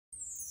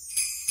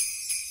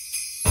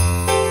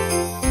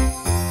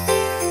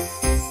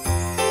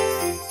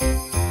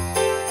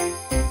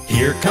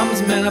Here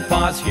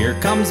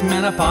comes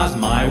menopause,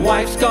 my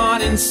wife's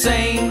gone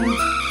insane.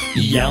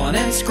 Yelling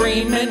and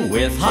screaming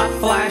with hot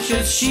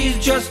flashes, she's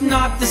just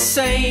not the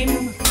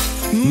same.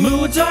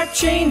 Moods are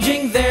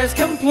changing, there's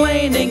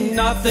complaining,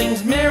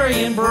 nothing's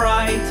merry and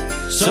bright.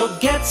 So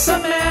get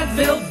some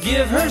Advil,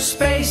 give her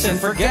space, and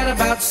forget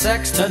about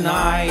sex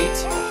tonight.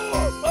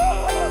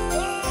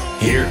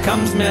 Here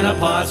comes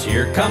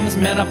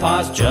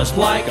menopause, just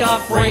like a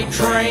freight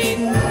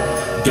train.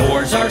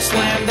 Doors are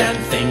slammed and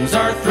things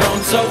are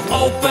thrown, so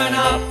open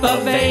up the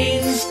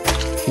veins.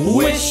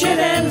 Wish it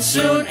ends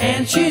soon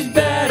and she's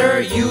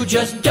better, you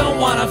just don't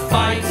wanna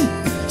fight.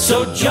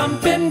 So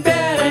jump in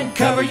bed and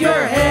cover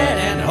your head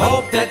and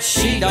hope that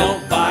she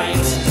don't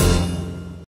bite.